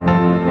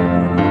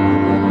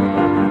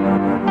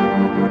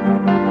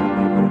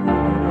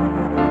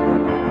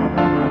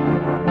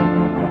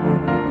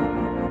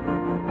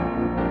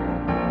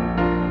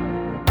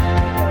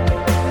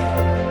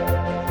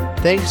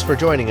Thanks for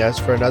joining us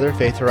for another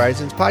Faith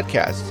Horizons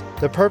podcast.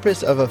 The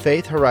purpose of a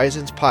Faith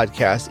Horizons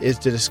podcast is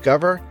to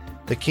discover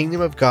the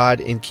kingdom of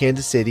God in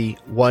Kansas City,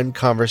 one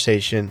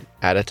conversation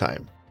at a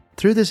time.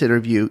 Through this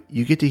interview,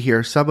 you get to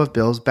hear some of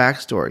Bill's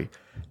backstory,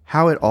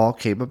 how it all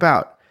came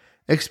about,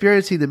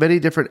 experiencing the many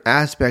different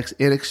aspects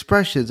and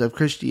expressions of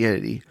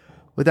Christianity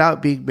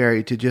without being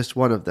married to just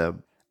one of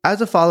them. As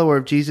a follower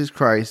of Jesus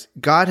Christ,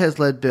 God has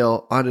led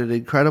Bill on an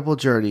incredible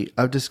journey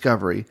of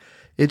discovery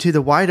into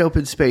the wide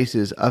open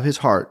spaces of his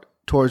heart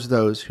towards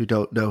those who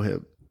don't know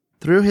him.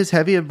 Through his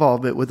heavy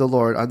involvement with the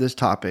Lord on this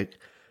topic,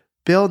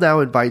 Bill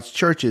now invites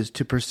churches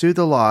to pursue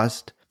the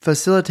lost,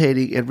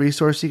 facilitating and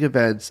resourcing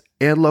events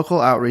and local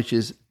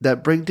outreaches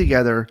that bring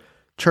together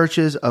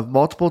churches of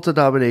multiple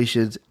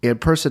denominations and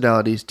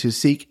personalities to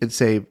seek and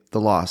save the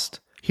lost.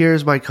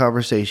 Here's my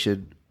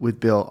conversation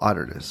with Bill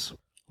Otterness.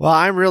 Well,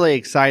 I'm really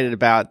excited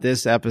about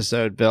this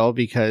episode, Bill,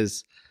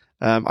 because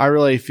I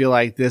really feel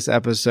like this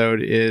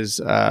episode is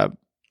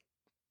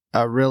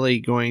really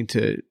going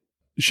to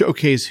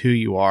showcase who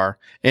you are.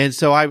 And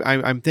so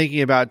I'm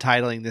thinking about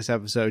titling this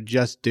episode,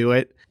 Just Do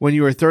It. When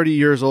you were 30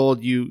 years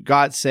old, you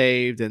got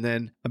saved. And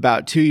then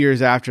about 2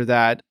 years after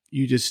that,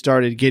 you just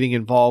started getting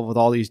involved with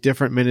all these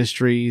different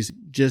ministries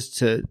just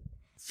to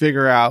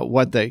figure out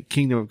what the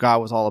kingdom of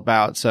God was all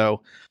about.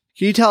 So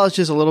can you tell us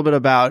just a little bit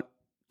about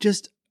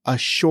just a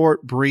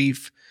short,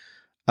 brief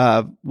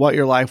of what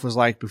your life was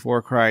like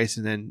before Christ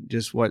and then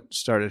just what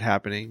started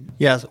happening?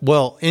 Yes.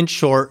 Well, in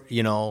short,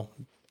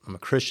 I'm a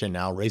Christian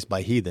now, raised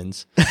by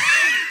heathens.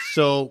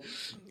 So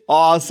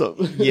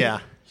awesome.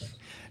 Yeah.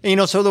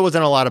 And, so there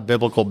wasn't a lot of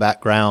biblical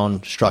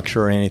background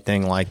structure or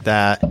anything like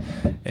that.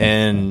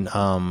 And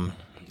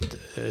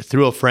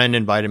through a friend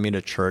invited me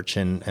to church,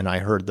 and I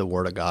heard the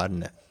word of God,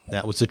 and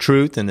that was the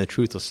truth, and the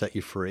truth will set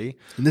you free.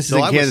 And this is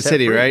in Kansas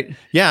City, right?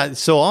 Yeah.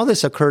 So all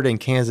this occurred in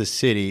Kansas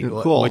City,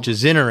 cool. Which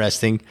is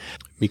interesting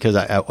because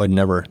I would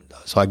never.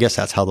 So I guess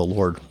that's how the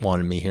Lord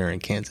wanted me here in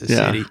Kansas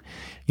City.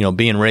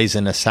 Being raised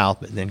in the South,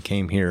 but then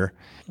came here,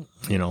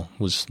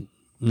 was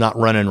not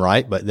running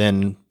right, but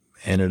then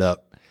ended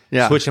up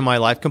switching my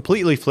life,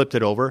 completely flipped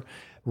it over.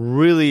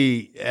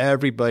 Really,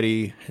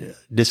 everybody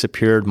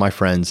disappeared, my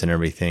friends and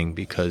everything,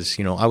 because,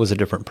 I was a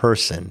different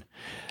person.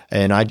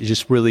 And I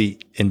just really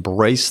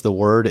embraced the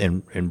word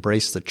and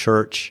embraced the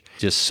church,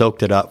 just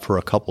soaked it up for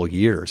a couple of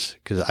years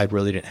because I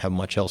really didn't have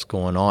much else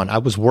going on. I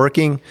was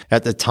working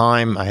at the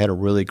time. I had a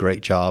really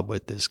great job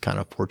with this kind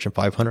of Fortune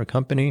 500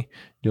 company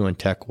doing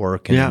tech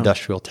work and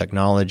industrial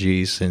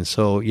technologies. And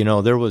so,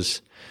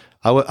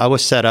 I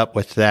was set up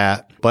with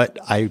that, but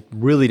I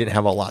really didn't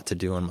have a lot to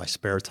do in my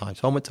spare time.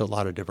 So I went to a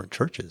lot of different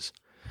churches.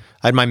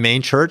 I had my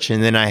main church,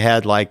 and then I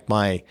had like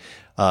my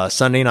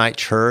Sunday night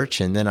church,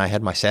 and then I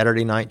had my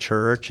Saturday night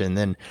church, and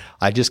then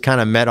I just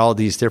kind of met all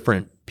these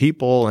different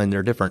people and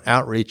their different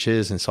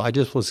outreaches, and so I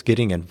just was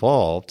getting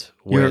involved.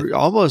 You're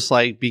almost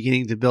like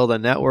beginning to build a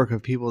network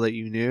of people that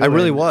you knew. I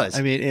really was.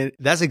 I mean,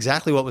 that's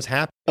exactly what was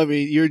happening. I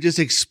mean, you're just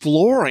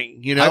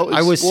exploring,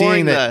 I was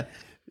seeing that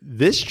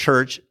this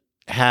church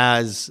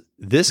has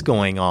this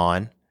going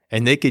on,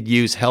 and they could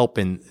use help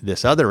in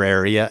this other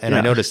area. And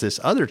I noticed this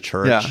other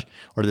church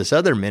or this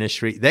other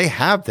ministry, they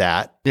have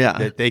that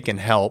they can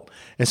help.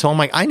 And so I'm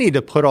like, I need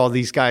to put all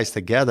these guys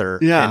together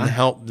and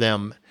help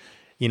them,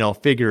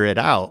 figure it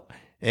out.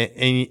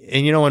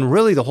 And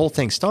really the whole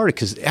thing started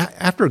because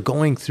after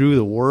going through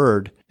the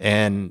word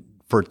and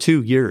for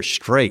 2 years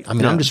straight, I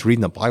mean, I'm just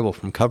reading the Bible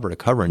from cover to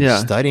cover and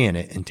just studying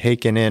it and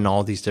taking in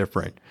all these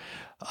different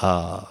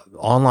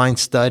online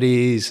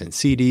studies and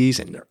CDs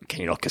and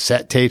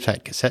cassette tapes. I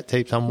had cassette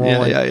tapes I'm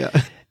rolling.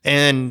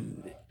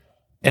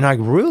 And I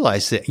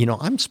realized that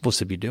I'm supposed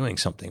to be doing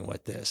something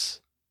with this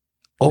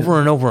over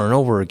and over and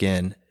over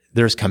again.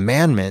 There's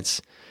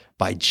commandments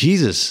by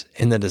Jesus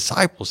and the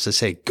disciples to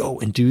say, go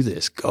and do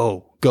this,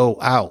 go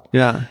out.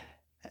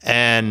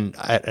 And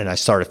I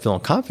started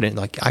feeling confident,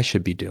 like I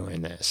should be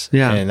doing this.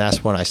 And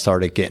that's when I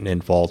started getting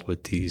involved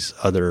with these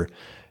other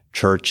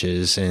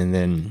churches. And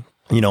then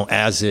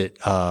as it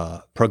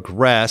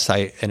progressed,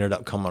 I ended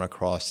up coming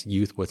across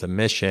Youth with a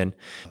Mission.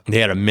 They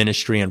had a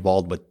ministry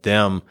involved with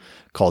them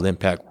called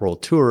Impact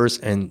World Tours,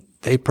 and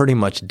they pretty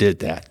much did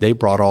that. They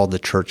brought all the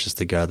churches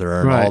together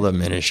and all the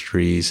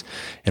ministries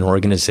and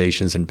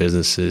organizations and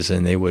businesses,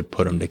 and they would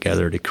put them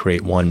together to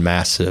create one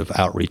massive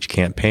outreach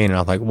campaign. And I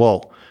was like,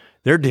 whoa,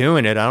 they're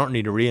doing it. I don't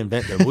need to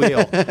reinvent the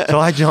wheel. So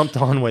I jumped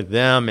on with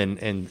them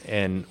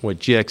and with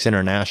GX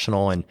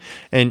International.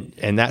 And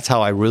that's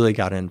how I really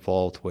got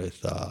involved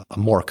with a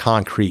more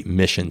concrete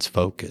missions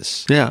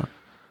focus.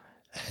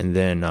 And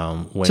then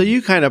so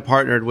you kind of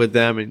partnered with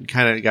them and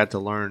kind of got to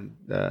learn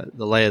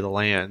the lay of the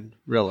land,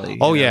 really.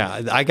 Oh,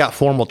 yeah. I got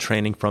formal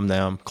training from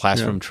them,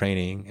 classroom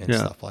training and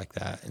stuff like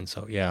that. And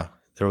so,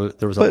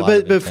 there was a lot.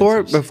 But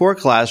before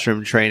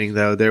classroom training,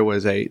 though, there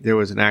was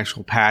an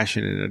actual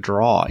passion and a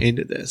draw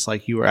into this.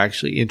 Like you were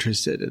actually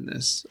interested in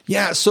this.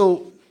 Yeah.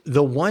 So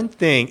the one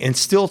thing, and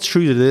still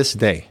true to this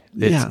day,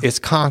 it's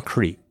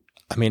concrete.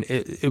 I mean,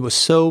 it was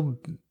so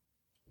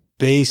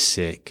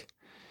basic.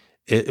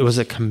 It was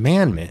a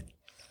commandment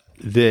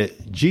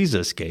that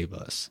Jesus gave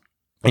us.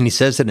 And he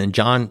says it in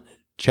John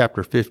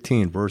chapter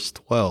 15, verse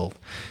 12.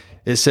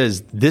 It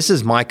says, "This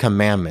is my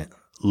commandment.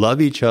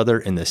 Love each other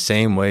in the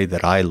same way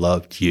that I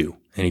loved you."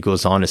 And he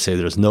goes on to say,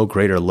 there's no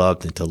greater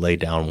love than to lay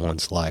down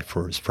one's life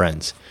for his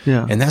friends.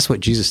 Yeah. And that's what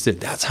Jesus did.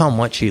 That's how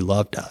much he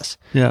loved us.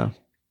 Yeah.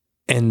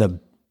 And the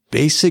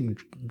basic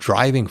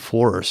driving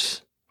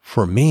force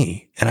for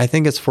me, and I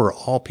think it's for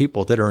all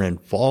people that are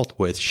involved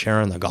with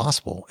sharing the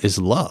gospel, is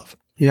love.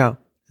 Yeah.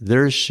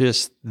 There's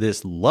just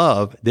this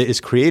love that is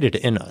created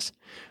in us.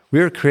 We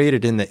are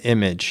created in the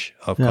image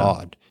of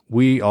God.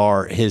 We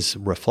are his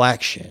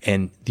reflection.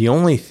 And the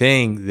only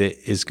thing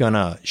that is going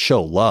to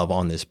show love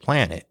on this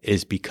planet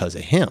is because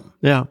of him.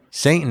 Yeah.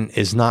 Satan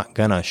is not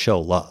going to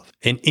show love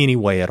in any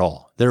way at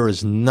all. There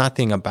is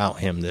nothing about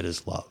him that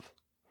is love.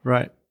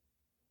 Right.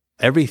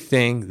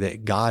 Everything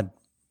that God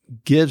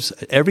gives,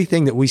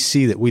 everything that we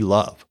see that we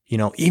love,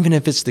 even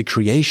if it's the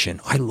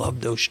creation, I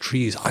love those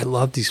trees. I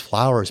love these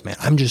flowers, man.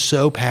 I'm just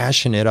so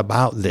passionate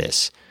about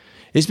this.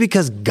 It's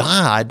because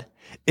God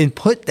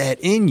put that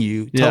in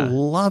you to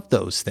love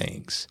those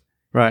things.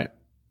 Right.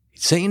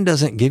 Satan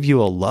doesn't give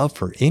you a love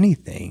for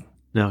anything.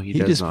 No, he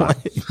does not.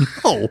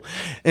 No.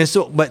 And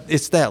so, but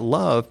it's that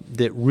love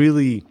that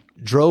really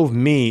drove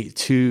me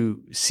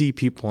to see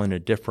people in a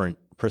different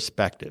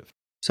perspective.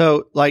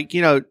 So like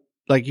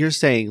you're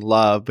saying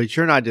love, but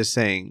you're not just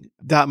saying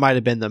that might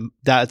have been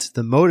that's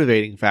the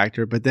motivating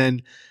factor, but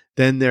then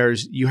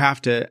you have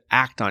to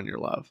act on your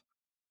love.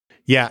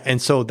 Yeah,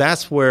 and so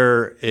that's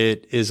where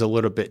it is a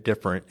little bit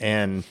different.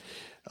 And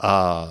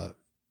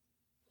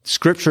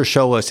Scripture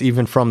show us,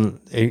 even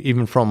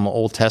from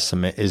Old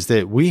Testament, is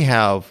that we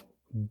have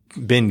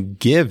been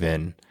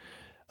given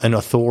an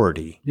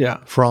authority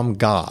from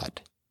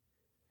God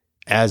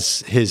as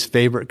his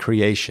favorite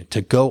creation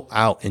to go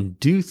out and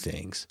do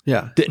things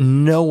that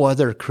no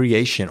other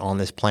creation on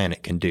this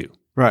planet can do.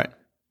 Right.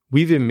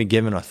 We've even been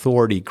given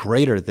authority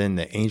greater than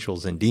the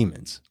angels and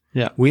demons.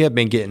 Yeah. We have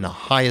been getting the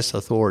highest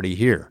authority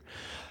here.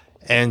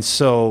 And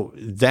so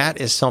that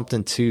is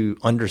something to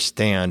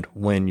understand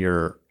when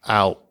you're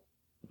out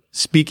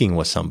speaking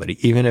with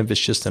somebody, even if it's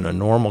just in a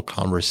normal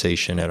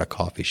conversation at a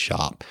coffee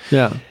shop.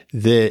 Yeah.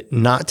 That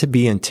not to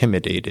be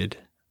intimidated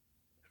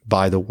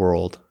by the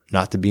world,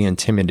 not to be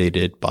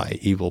intimidated by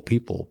evil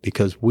people,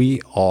 because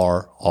we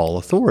are all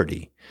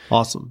authority.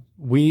 Awesome.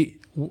 We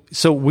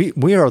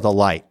are the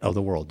light of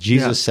the world.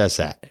 Jesus says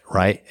that,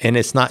 right? And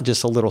it's not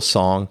just a little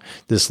song,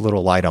 this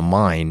little light of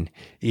mine,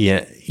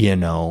 but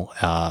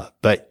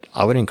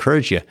I would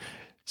encourage you,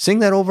 sing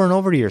that over and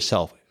over to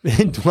yourself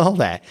and dwell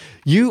that.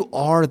 You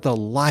are the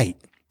light.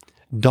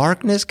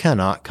 Darkness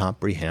cannot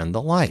comprehend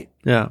the light.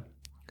 Yeah.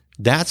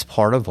 That's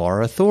part of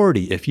our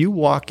authority. If you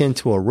walk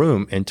into a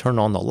room and turn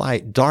on the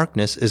light,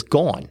 darkness is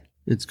gone.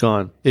 It's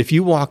gone. If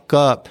you walk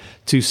up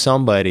to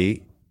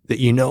somebody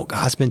that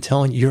God's been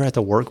telling you, you're at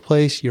the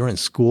workplace, you're in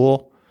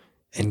school,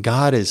 and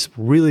God has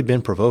really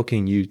been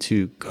provoking you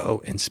to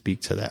go and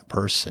speak to that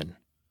person.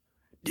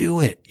 Do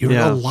it. You're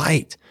a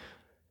light.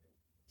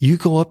 You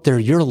go up there,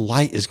 your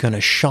light is going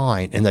to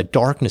shine, and the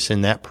darkness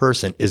in that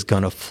person is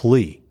going to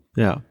flee.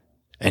 Yeah.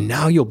 And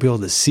now you'll be able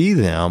to see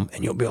them,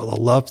 and you'll be able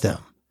to love them.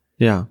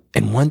 Yeah.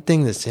 And one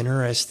thing that's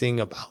interesting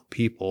about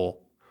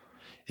people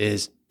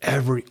is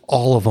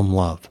all of them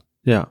love.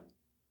 Yeah.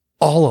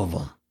 All of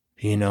them.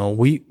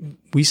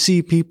 We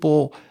see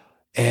people,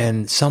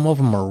 and some of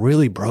them are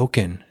really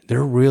broken.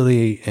 They're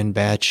really in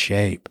bad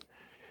shape.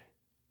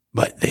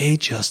 But they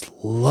just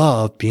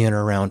love being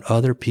around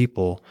other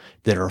people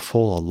that are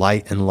full of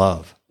light and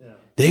love. Yeah.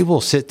 They will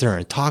sit there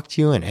and talk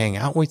to you and hang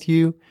out with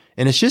you.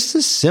 And it's just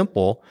as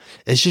simple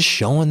as just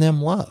showing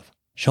them love.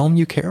 Show them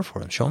you care for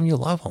them. Show them you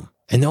love them.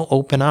 And they'll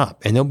open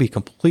up and they'll be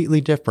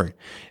completely different.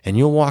 And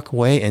you'll walk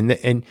away.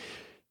 And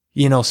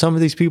some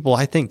of these people,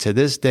 I think to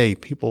this day,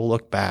 people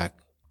look back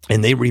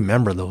and they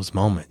remember those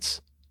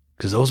moments.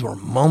 Because those were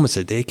moments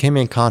that they came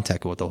in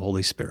contact with the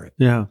Holy Spirit.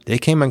 Yeah. They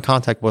came in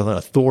contact with an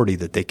authority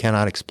that they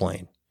cannot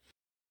explain.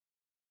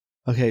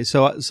 Okay,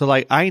 so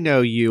like I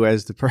know you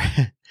as the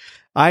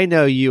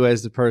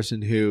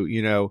person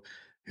who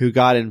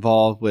got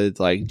involved with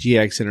like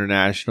GX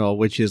International,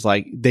 which is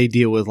like they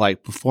deal with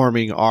like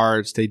performing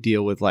arts, they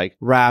deal with like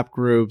rap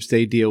groups,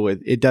 they deal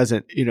with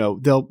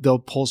they'll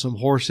pull some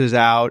horses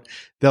out,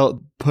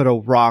 they'll put a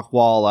rock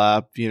wall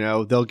up,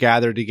 they'll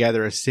gather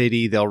together a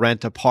city, they'll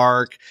rent a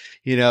park,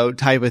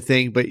 type of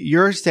thing. But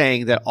you're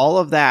saying that all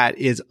of that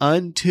is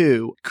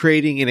unto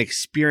creating an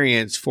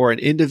experience for an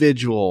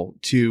individual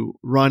to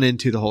run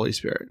into the Holy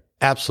Spirit.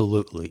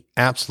 Absolutely.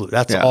 Absolutely.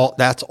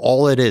 That's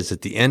all it is.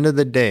 At the end of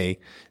the day,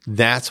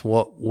 that's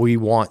what we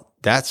want.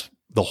 That's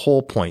the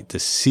whole point, to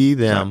see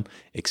them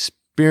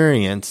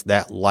experience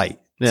that light,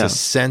 to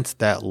sense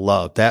that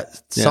love.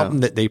 That's something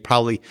that they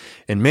probably,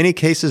 in many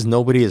cases,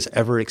 nobody has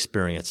ever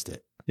experienced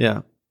it.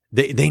 Yeah.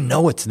 They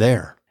know it's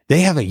there.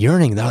 They have a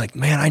yearning. They're like,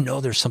 man, I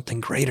know there's something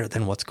greater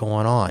than what's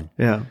going on.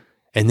 Yeah.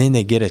 And then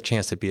they get a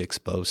chance to be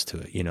exposed to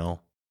it,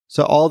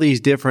 So all these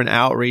different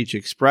outreach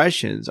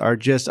expressions are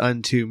just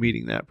unto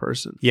meeting that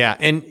person. Yeah.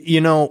 And,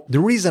 the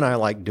reason I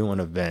like doing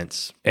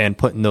events and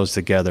putting those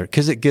together,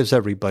 because it gives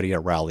everybody a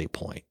rally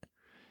point.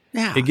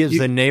 Yeah. It gives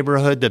the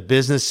neighborhood, the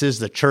businesses,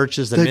 the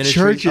churches, the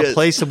ministries, a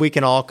place that we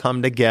can all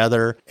come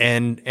together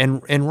and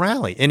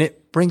rally. And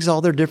it brings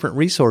all their different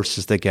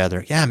resources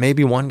together. Yeah,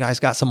 maybe one guy's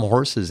got some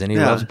horses and he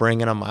loves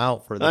bringing them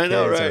out for the kids. I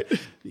know, right?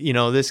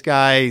 Or, this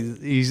guy,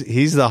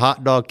 he's the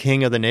hot dog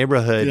king of the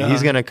neighborhood. Yeah.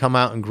 He's going to come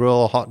out and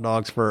grill hot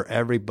dogs for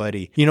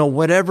everybody.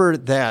 Whatever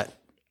that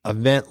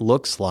event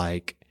looks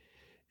like,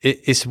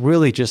 it's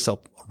really just a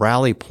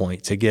rally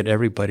point to get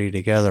everybody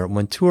together.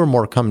 When two or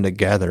more come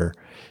together,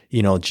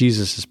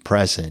 Jesus is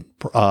present.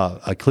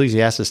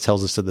 Ecclesiastes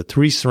tells us that the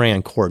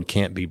 3-strand cord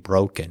can't be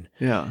broken.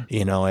 Yeah.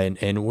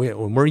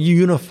 When we're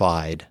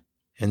unified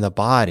in the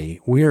body,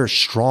 we are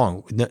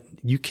strong.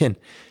 You can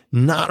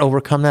not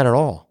overcome that at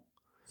all.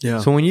 Yeah.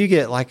 So when you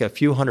get like a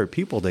few hundred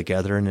people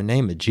together in the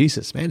name of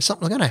Jesus, man,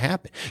 something's going to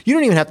happen. You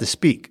don't even have to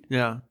speak.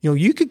 Yeah.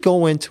 You could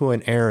go into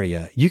an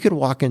area, you could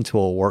walk into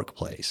a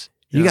workplace.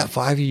 You got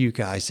 5 of you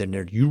guys in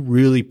there. You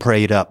really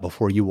prayed up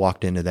before you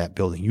walked into that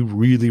building. You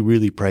really,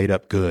 really prayed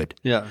up good.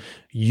 Yeah.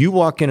 You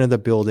walk into the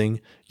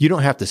building. You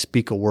don't have to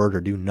speak a word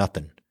or do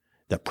nothing.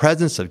 The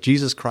presence of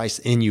Jesus Christ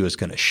in you is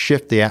going to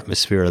shift the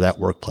atmosphere of that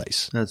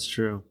workplace. That's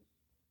true.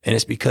 And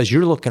it's because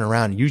you're looking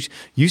around.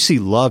 You see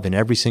love in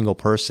every single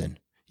person.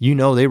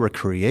 They were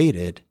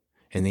created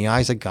in the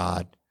eyes of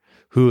God,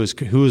 who is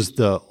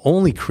the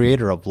only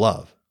creator of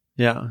love.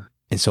 Yeah.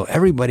 And so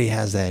everybody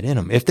has that in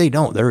them. If they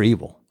don't, they're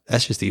evil.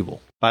 That's just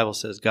evil. Bible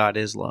says God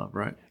is love,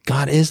 right?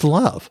 God is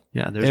love.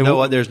 Yeah,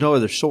 there's no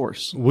other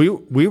source. We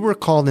were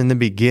called in the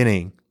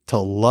beginning to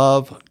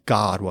love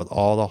God with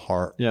all the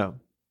heart. Yeah.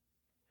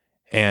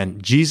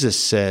 And Jesus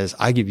says,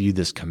 I give you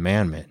this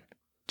commandment,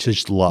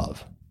 just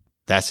love.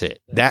 That's it.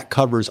 That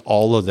covers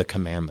all of the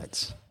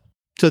commandments.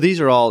 So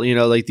these are all,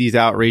 like these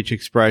outreach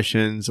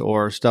expressions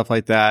or stuff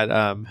like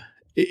that.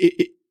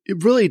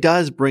 It really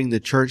does bring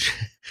the church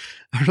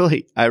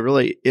it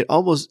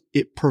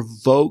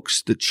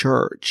provokes the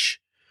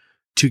church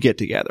to get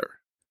together.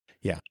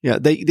 Yeah. Yeah.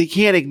 They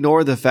can't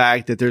ignore the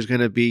fact that there's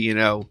going to be,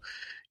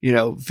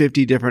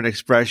 50 different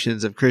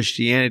expressions of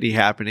Christianity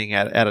happening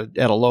at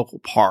a local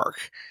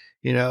park,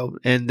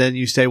 and then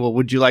you say, well,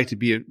 would you like to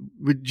be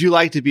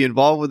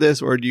involved with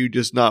this, or do you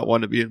just not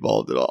want to be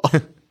involved at all?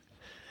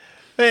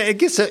 You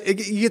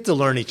get to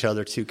learn each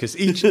other too, because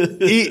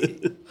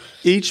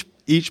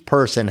each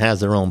person has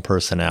their own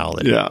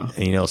personality. Yeah.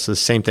 And, it's the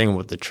same thing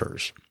with the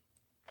church.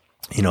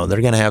 They're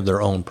going to have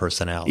their own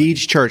personality.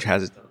 Each church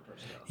has its own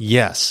personality.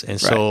 Yes. And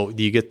so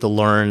you get to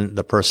learn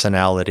the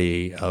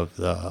personality of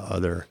the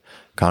other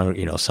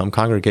some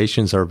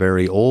congregations are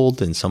very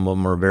old and some of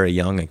them are very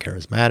young and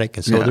charismatic.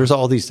 And so there's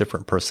all these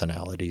different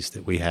personalities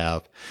that we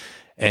have.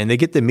 And they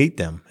get to meet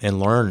them and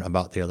learn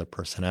about the other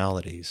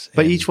personalities.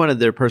 But each one of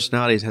their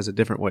personalities has a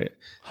different way.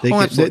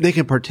 They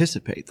can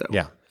participate, though.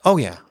 Yeah. Oh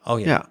yeah.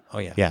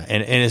 Yeah.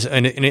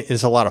 And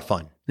it's a lot of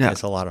fun. Yeah.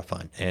 It's a lot of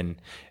fun. And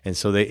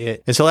so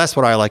that's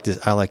what I like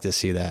to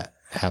see that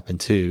happen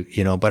too,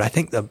 but I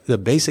think the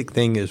basic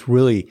thing is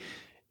really,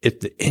 if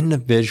the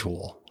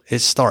individual,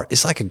 it's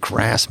like a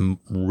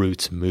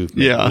grassroots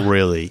movement. Yeah.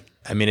 Really.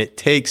 I mean, it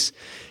takes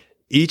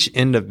each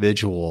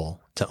individual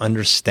to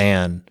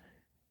understand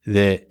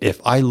that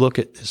if I look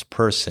at this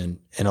person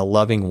in a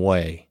loving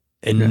way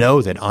and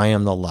know that I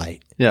am the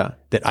light,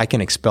 that I can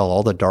expel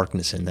all the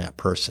darkness in that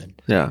person.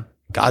 Yeah.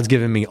 God's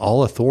given me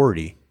all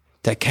authority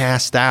to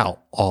cast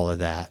out all of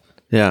that.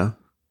 Yeah.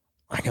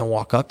 I can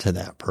walk up to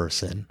that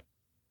person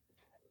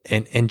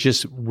and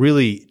just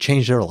really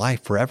change their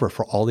life forever,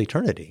 for all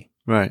eternity.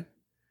 Right.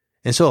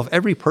 And so if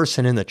every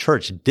person in the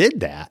church did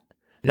that,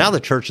 now the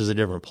church is a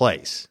different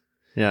place.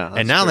 Yeah.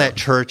 And now that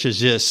church is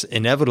just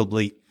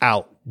inevitably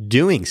out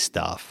doing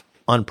stuff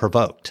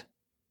unprovoked.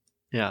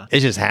 Yeah.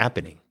 It's just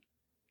happening.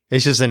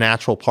 It's just a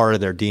natural part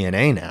of their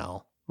DNA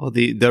now. Well,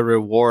 the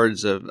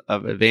rewards of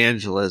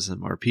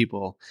evangelism are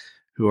people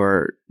who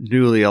are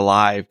newly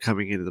alive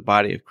coming into the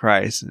body of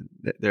Christ, and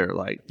they're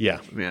like,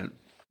 man,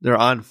 they're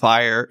on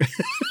fire.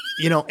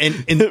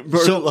 And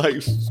so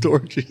like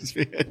torches,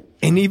 man.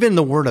 And even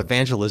the word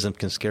evangelism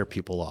can scare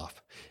people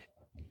off.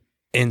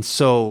 And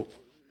so,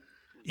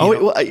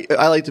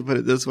 I like to put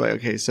it this way.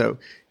 Okay, so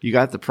you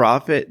got the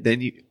prophet,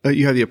 then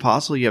you have the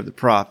apostle, you have the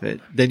prophet,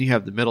 then you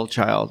have the middle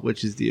child,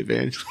 which is the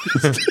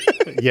evangelist.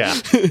 Yeah,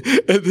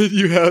 and then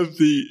you have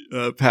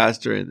the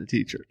pastor and the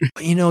teacher.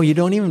 You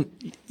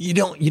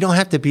don't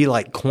have to be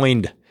like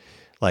coined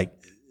like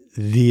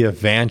the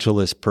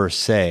evangelist per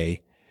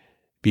se,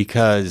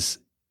 because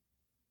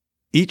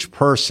each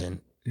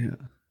person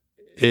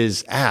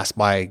is asked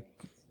by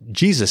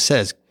Jesus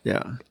says,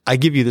 I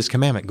give you this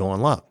commandment, go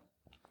and love.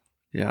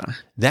 Yeah.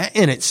 That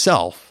in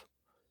itself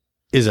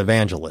is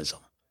evangelism.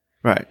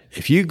 Right.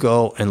 If you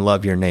go and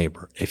love your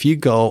neighbor, if you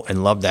go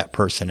and love that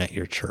person at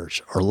your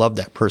church or love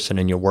that person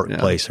in your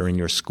workplace or in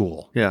your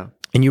school,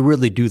 and you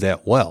really do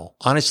that well,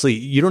 honestly,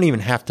 you don't even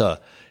have to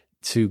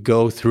to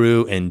go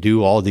through and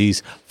do all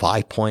these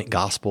 5-point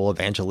gospel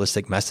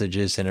evangelistic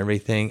messages and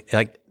everything.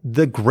 Like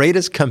the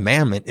greatest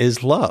commandment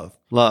is love.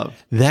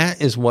 Love.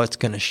 That is what's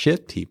going to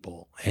shift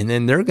people. And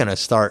then they're going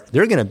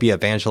to be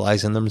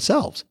evangelizing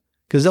themselves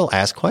because they'll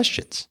ask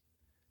questions.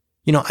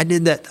 You know, I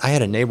did that. I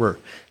had a neighbor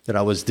that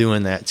I was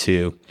doing that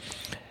to,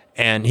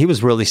 and he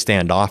was really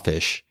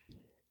standoffish.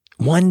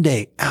 One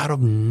day, out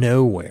of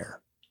nowhere,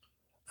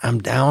 I'm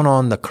down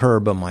on the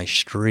curb of my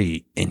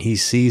street and he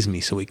sees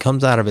me. So he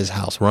comes out of his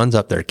house, runs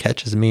up there,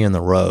 catches me in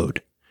the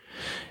road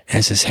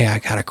and says, "Hey, I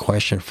got a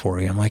question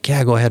for you." I'm like,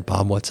 "Yeah, go ahead,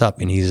 Bob. What's up?"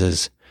 And he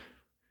says,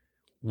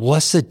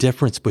 "What's the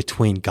difference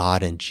between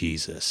God and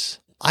Jesus?"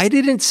 I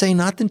didn't say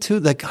nothing to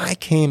the guy.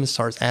 Came and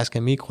starts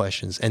asking me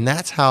questions. And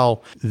that's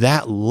how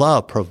that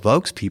love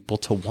provokes people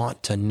to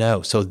want to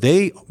know. So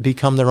they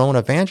become their own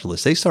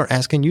evangelists. They start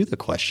asking you the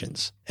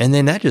questions. And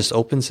then that just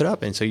opens it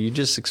up. And so you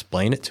just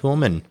explain it to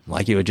them and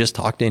like you would just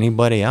talk to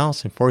anybody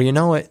else. And before you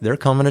know it, they're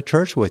coming to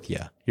church with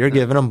you. You're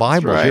giving them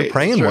Bibles. Right. You're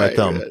praying with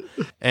them.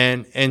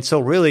 And so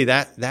really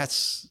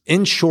that's,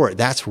 in short,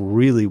 that's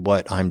really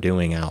what I'm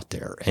doing out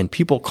there. And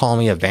people call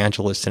me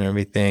evangelist and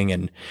everything.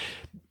 And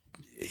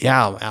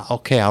yeah,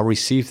 okay, I'll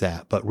receive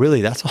that. But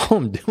really, that's all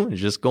I'm doing is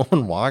just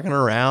going, walking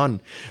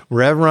around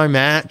wherever I'm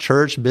at,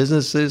 church,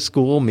 businesses,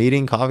 school,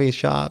 meeting, coffee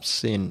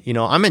shops. And, you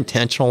know, I'm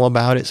intentional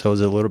about it. So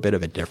there's a little bit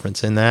of a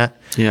difference in that.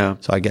 Yeah.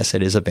 So I guess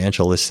it is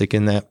evangelistic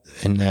in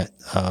that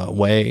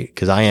way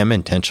because I am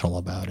intentional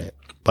about it.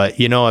 But,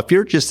 you know, if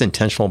you're just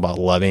intentional about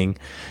loving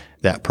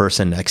that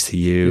person next to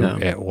you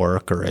at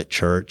work or at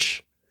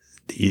church,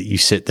 you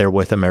sit there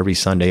with them every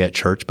Sunday at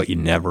church, but you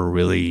never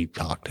really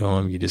talk to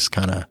them. You just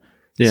kind of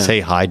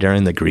say hi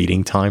during the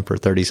greeting time for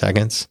 30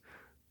 seconds.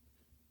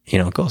 You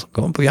know, go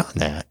beyond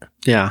that.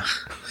 Yeah.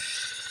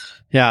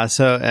 Yeah.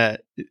 So an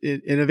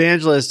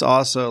evangelist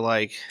also,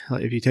 like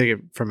if you take it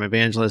from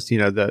evangelist, you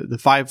know, the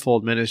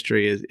fivefold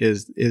ministry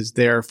is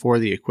there for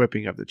the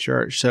equipping of the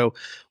church. So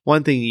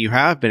one thing you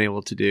have been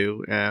able to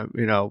do,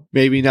 you know,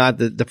 maybe not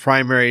the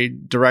primary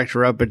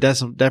director of, but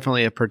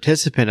definitely a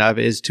participant of,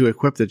 is to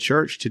equip the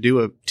church to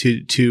do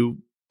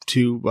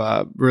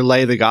to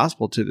relay the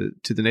gospel to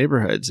the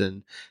neighborhoods.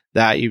 And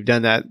that you've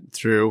done that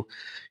through,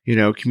 you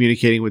know,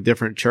 communicating with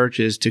different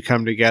churches to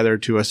come together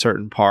to a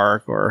certain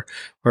park or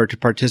to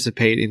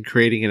participate in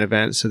creating an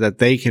event so that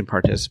they can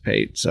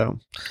participate. So,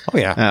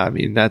 I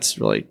mean, that's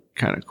really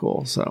kind of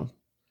cool. So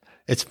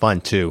it's fun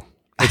too.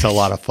 It's a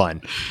lot of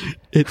fun.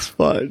 It's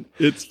fun.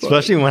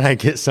 Especially when I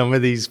get some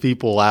of these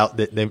people out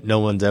that no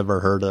one's ever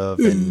heard of.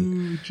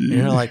 And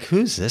you're like,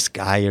 who's this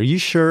guy? Are you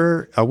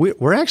sure?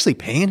 We're actually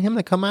paying him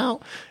to come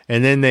out?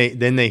 And then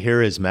they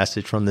hear his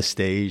message from the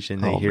stage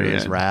and they hear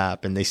his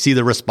rap and they see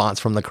the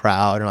response from the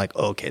crowd and are like,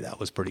 okay, that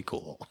was pretty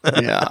cool.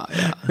 Yeah.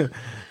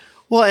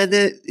 Well, and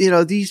then, you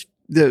know,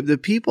 the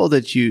people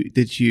that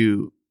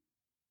you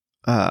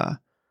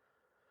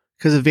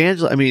because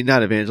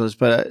not evangelists,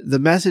 but the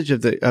message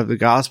of the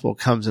gospel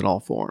comes in all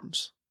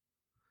forms.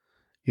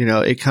 You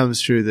know, it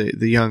comes through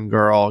the young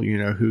girl, you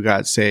know, who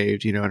got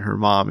saved, you know, and her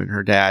mom and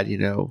her dad, you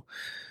know,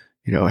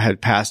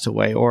 had passed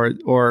away, or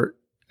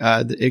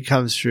it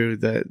comes through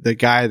the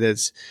guy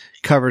that's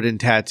covered in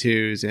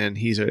tattoos and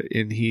he's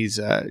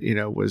you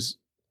know, was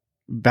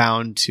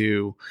bound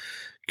to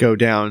go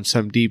down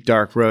some deep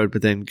dark road,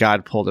 but then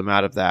God pulled him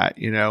out of that,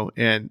 you know,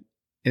 and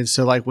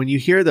so like when you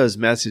hear those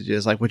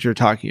messages, like what you're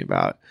talking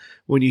about,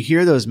 when you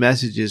hear those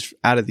messages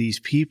out of these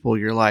people,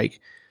 you're like,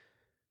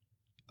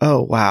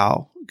 oh,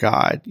 wow,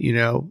 God, you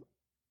know,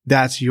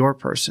 that's your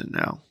person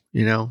now,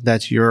 you know,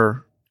 that's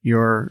your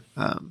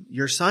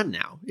son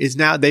now.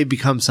 Now they've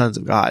become sons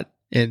of God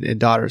and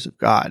daughters of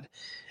God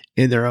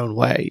in their own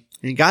way.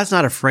 And God's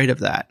not afraid of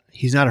that.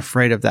 He's not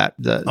afraid of that,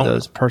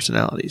 those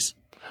personalities.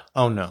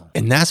 Oh, no.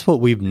 And that's what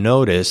we've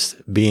noticed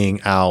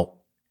being out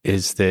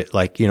is that,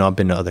 like, you know, I've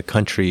been to other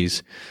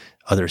countries,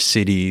 other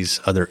cities,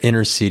 other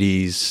inner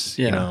cities,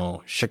 you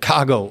know,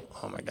 Chicago.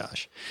 Oh my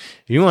gosh.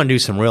 If you want to do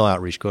some real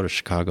outreach, go to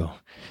Chicago,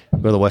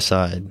 go to the West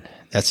Side.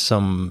 That's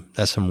some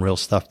real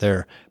stuff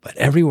there. But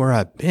everywhere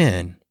I've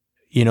been,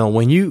 you know,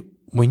 when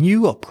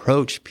you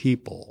approach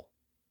people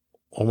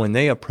or when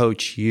they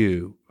approach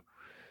you,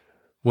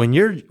 when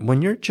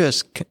you're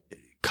just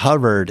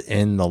covered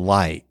in the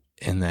light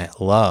and that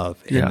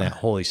love and that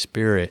Holy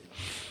Spirit,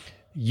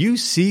 you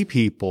see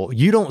people,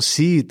 you don't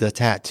see the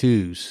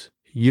tattoos.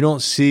 You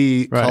don't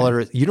see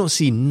color. You don't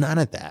see none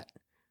of that.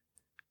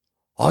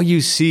 All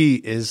you see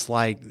is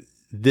like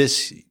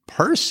this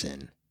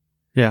person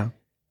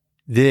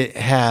that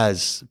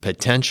has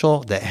potential,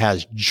 that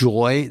has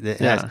joy, that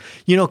has,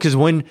 you know, because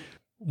when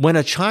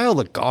a child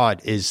of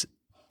God is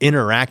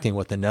interacting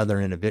with another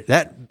individual,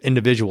 that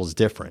individual is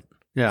different.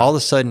 Yeah. All of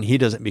a sudden, he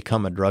doesn't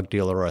become a drug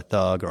dealer or a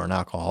thug or an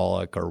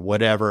alcoholic or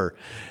whatever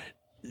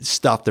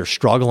stuff they're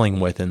struggling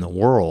with in the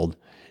world.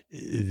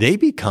 They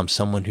become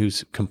someone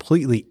who's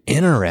completely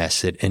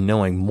interested in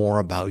knowing more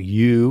about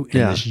you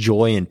and this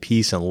joy and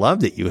peace and love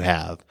that you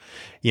have.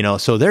 You know,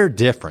 so they're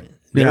different.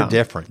 They're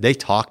different. They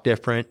talk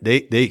different.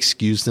 They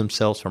excuse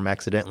themselves from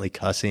accidentally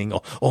cussing.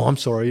 Oh, I'm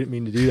sorry. I didn't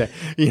mean to do that.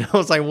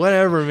 It's like,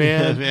 whatever,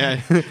 man.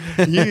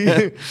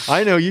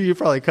 I know you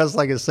probably cuss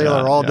like a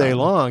sailor all day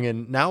long.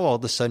 And now all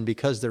of a sudden,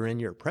 because they're in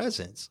your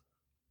presence,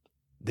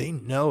 they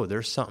know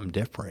there's something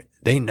different.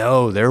 They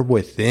know they're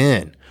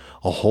within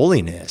a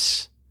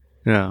holiness.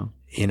 Yeah.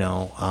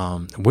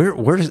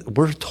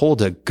 We're told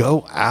to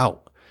go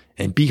out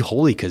and be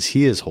holy because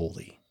he is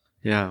holy.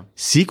 Yeah.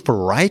 Seek for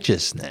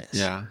righteousness.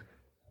 Yeah.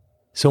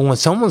 So when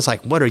someone's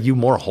like, what, are you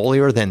more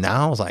holier than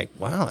thou? I was like,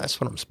 wow, that's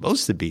what I'm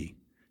supposed to be.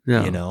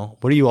 Yeah.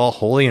 What are you all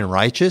holy and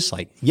righteous?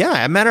 Like, yeah,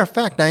 as a matter of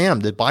fact, I am.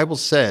 The Bible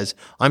says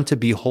I'm to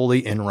be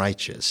holy and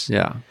righteous.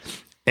 Yeah.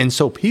 And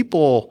so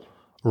people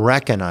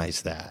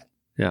recognize that.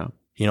 Yeah.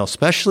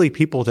 Especially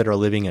people that are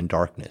living in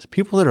darkness.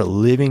 People that are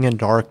living in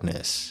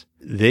darkness,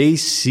 they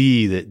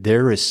see that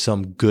there is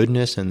some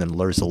goodness and then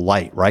there's a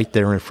light right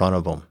there in front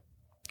of them.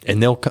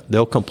 And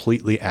they'll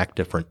completely act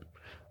different.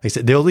 Like I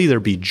said, they'll either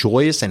be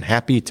joyous and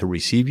happy to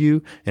receive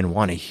you and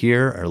want to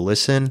hear or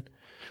listen,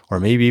 or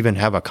maybe even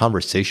have a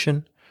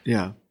conversation.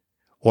 Yeah.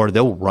 Or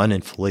they'll run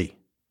and flee.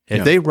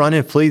 If they run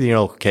and flee,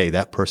 okay,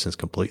 that person's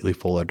completely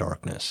full of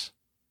darkness.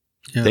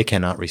 Yeah. They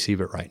cannot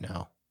receive it right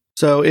now.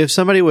 So if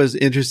somebody was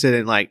interested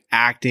in like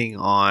acting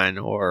on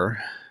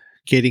or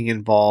getting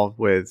involved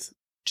with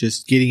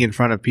just getting in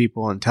front of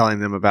people and telling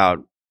them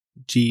about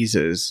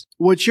Jesus,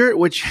 what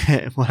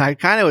I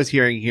kind of was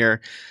hearing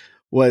here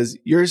was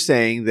you're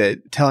saying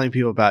that telling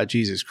people about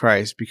Jesus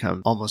Christ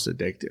becomes almost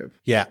addictive.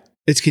 Yeah.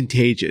 It's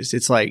contagious.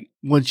 It's like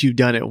once you've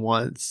done it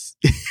once.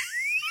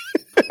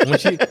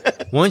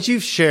 once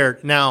you've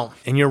shared now,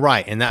 and you're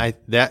right, and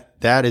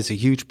that is a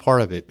huge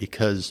part of it,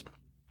 because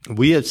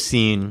we have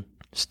seen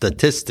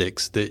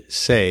statistics that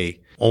say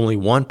only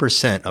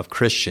 1% of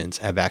Christians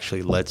have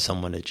actually led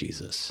someone to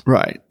Jesus.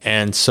 Right.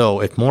 And so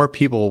if more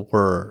people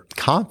were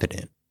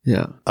confident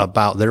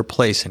about their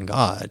place in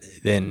God,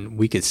 then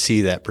we could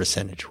see that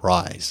percentage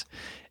rise.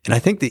 And I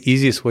think the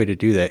easiest way to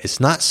do that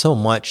is not so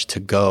much to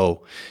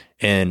go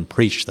and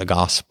preach the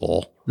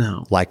gospel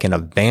like an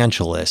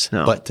evangelist,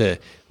 but to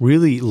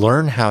really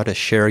learn how to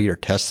share your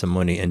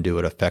testimony and do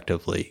it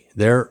effectively.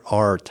 There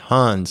are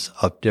tons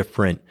of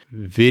different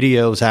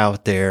videos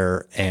out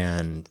there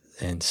and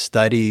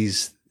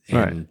studies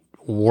and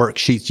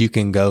worksheets you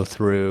can go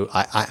through.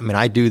 I mean,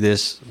 I do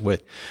this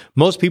with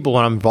most people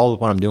when I'm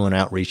involved, when I'm doing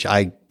outreach,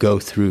 I go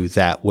through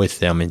that with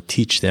them and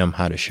teach them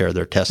how to share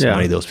their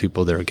testimony, those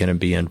people that are going to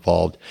be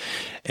involved.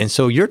 And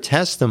so your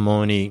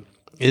testimony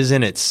is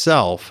in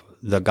itself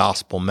the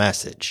gospel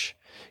message.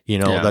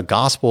 The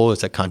gospel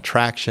is a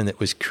contraction that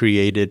was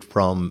created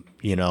from,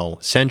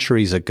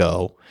 centuries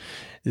ago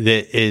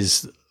that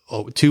is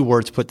two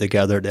words put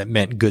together that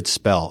meant good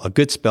spell. A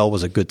good spell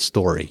was a good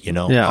story,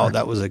 Oh,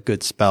 that was a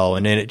good spell.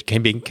 And then it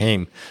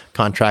became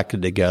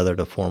contracted together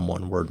to form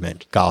one word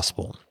meant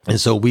gospel. And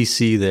so we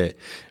see that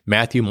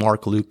Matthew,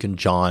 Mark, Luke, and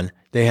John,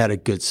 they had a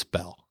good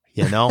spell,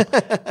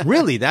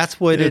 Really, that's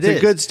what it is. It's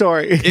a good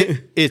story.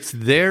 It's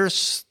their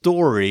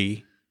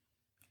story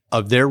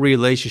of their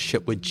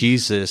relationship with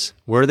Jesus,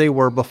 where they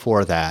were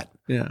before that,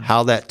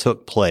 how that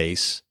took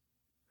place,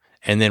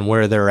 and then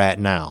where they're at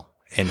now,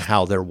 and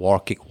how they're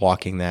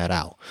walking that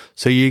out.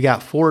 So you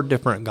got 4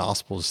 different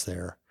gospels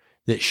there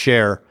that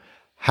share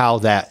how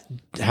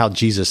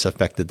Jesus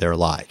affected their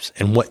lives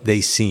and what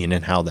they seen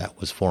and how that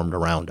was formed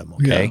around them.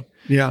 Okay.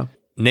 Yeah.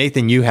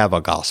 Nathan, you have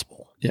a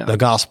gospel. Yeah. The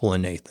gospel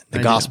of Nathan, the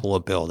gospel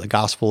of Bill, the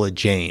gospel of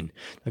Jane,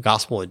 the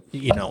gospel of,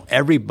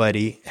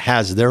 everybody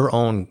has their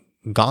own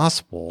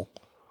gospel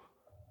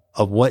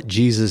of what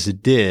Jesus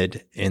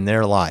did in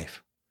their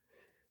life.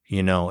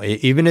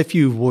 Even if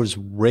you was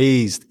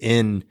raised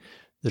in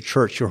the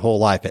church your whole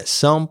life, at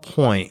some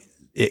point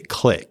it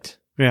clicked.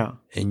 Yeah.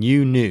 And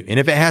you knew. And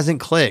if it hasn't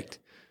clicked,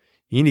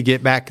 you need to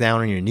get back down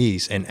on your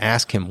knees and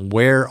ask him,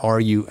 where are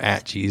you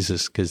at,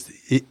 Jesus? Because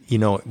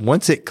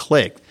once it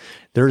clicked,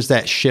 there's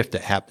that shift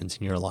that happens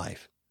in your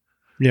life.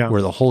 Yeah.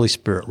 Where the Holy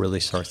Spirit really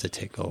starts to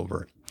take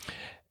over.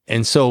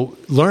 And so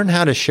learn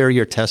how to share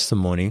your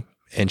testimony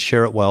and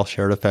share it well,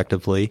 share it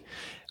effectively.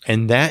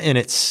 And that in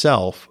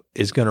itself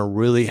is going to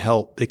really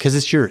help, because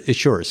it's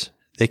yours.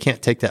 They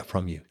can't take that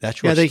from you.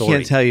 That's your story. Yeah, they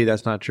can't tell you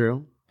that's not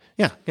true.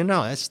 Yeah,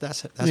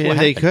 that's what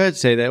they could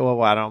say that.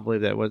 Well, I don't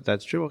believe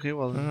that's true. Okay,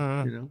 well,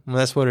 well,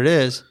 that's what it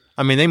is.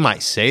 I mean, they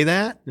might say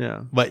that.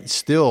 Yeah, but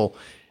still,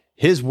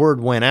 his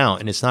word went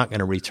out, and it's not going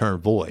to return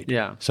void.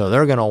 Yeah, so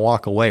they're going to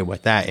walk away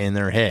with that in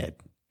their head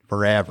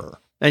forever.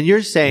 And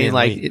you're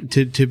saying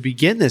to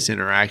begin this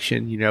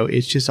interaction,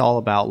 it's just all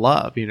about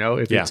love.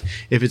 If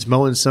it's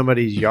mowing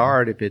somebody's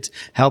yard, if it's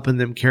helping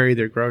them carry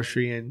their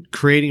grocery and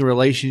creating a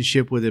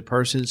relationship with a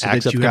person, so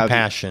acts that you of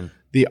compassion.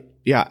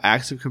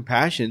 Acts of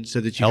compassion,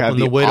 so that you helping have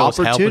the widows,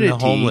 opportunity, helping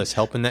the homeless,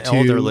 helping the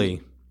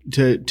elderly,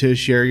 to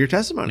share your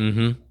testimony.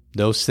 Mm-hmm.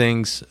 Those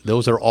things,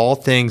 those are all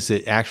things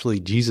that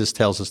actually Jesus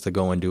tells us to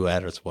go and do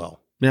at as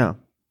well. Yeah,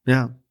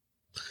 yeah.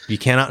 You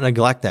cannot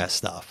neglect that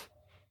stuff.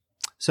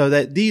 So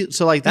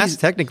that's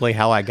technically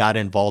how I got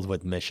involved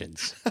with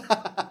missions.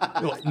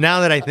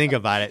 Now that I think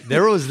about it,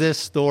 there was this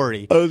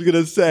story. I was going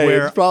to say,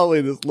 it's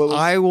probably this little...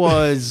 I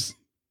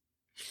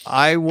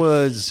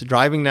was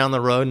driving down the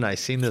road and I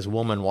seen this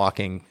woman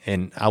walking,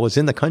 and I was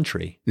in the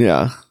country.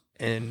 Yeah.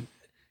 And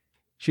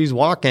she's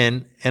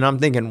walking, and I'm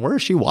thinking, where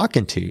is she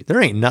walking to?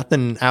 There ain't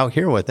nothing out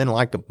here within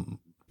like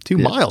 2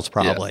 miles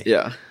probably.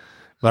 Yeah.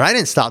 But I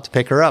didn't stop to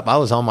pick her up. I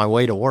was on my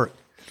way to work.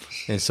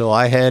 And so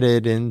I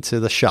headed into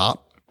the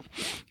shop.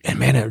 And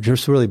man, it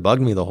just really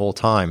bugged me the whole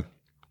time.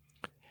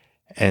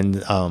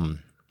 And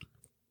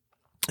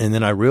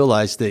then I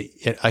realized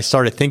that I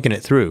started thinking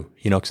it through,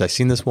 because I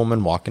seen this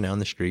woman walking down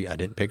the street. I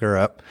didn't pick her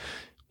up,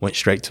 went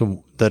straight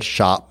to the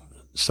shop,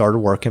 started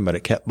working, but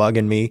it kept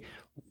bugging me.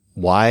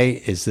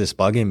 Why is this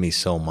bugging me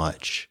so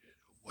much?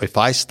 If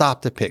I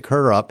stopped to pick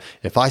her up,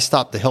 if I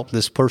stopped to help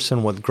this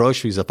person with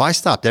groceries, if I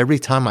stopped every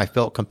time I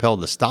felt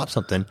compelled to stop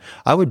something,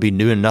 I would be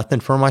doing nothing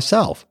for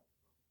myself.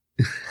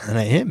 And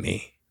it hit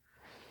me.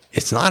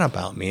 It's not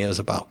about me. It was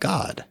about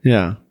God.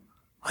 Yeah.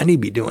 I need to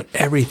be doing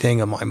everything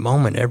in my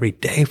moment every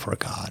day for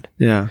God.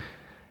 Yeah.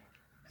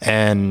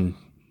 And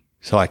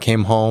so I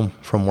came home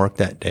from work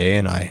that day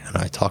and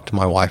I talked to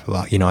my wife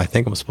about, I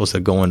think I'm supposed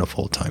to go into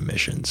full-time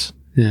missions.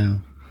 Yeah.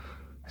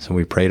 So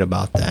we prayed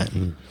about that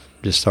and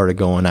just started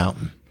going out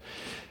and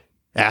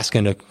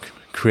asking to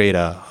create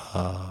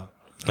a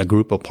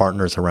group of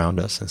partners around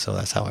us. And so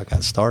that's how I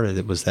got started.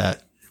 It was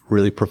that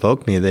really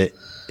provoked me that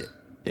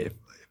if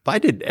I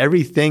did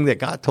everything that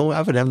God told me,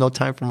 I would have no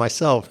time for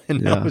myself.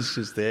 And that was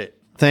just it.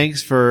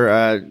 Thanks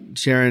for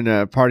sharing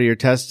part of your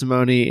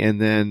testimony, and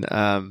then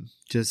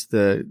just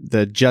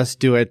the just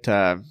do it.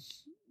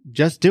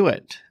 Just do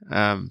it.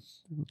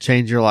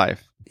 Change your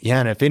life.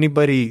 Yeah, and if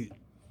anybody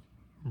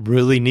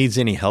really needs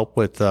any help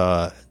with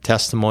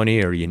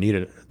testimony, or you need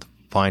to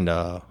find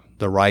the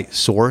right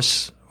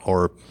source,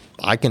 or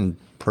I can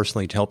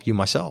personally help you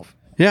myself.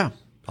 Yeah,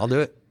 I'll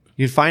do it.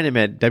 You can find him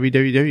at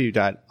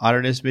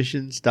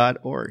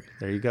www.otternessmissions.org.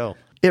 There you go.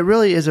 It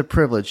really is a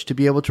privilege to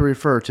be able to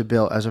refer to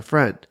Bill as a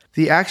friend.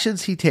 The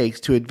actions he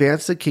takes to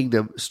advance the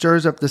kingdom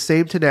stirs up the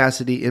same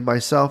tenacity in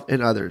myself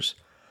and others.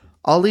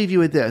 I'll leave you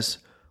with this.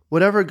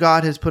 Whatever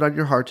God has put on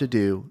your heart to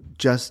do,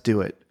 just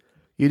do it.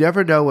 You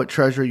never know what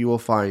treasure you will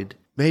find,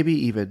 maybe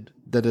even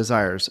the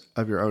desires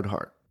of your own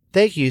heart.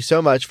 Thank you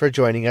so much for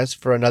joining us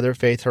for another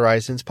Faith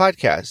Horizons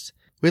podcast.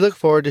 We look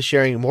forward to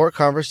sharing more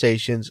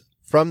conversations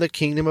from the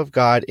Kingdom of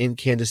God in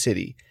Kansas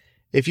City.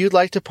 If you'd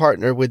like to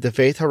partner with the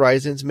Faith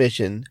Horizons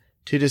mission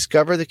to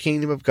discover the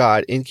Kingdom of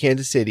God in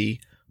Kansas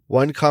City,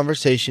 one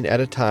conversation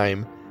at a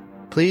time,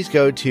 please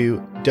go to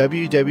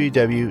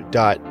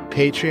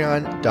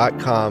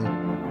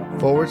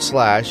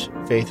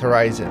www.patreon.com/Faith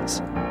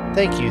Horizons.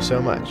 Thank you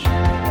so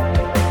much.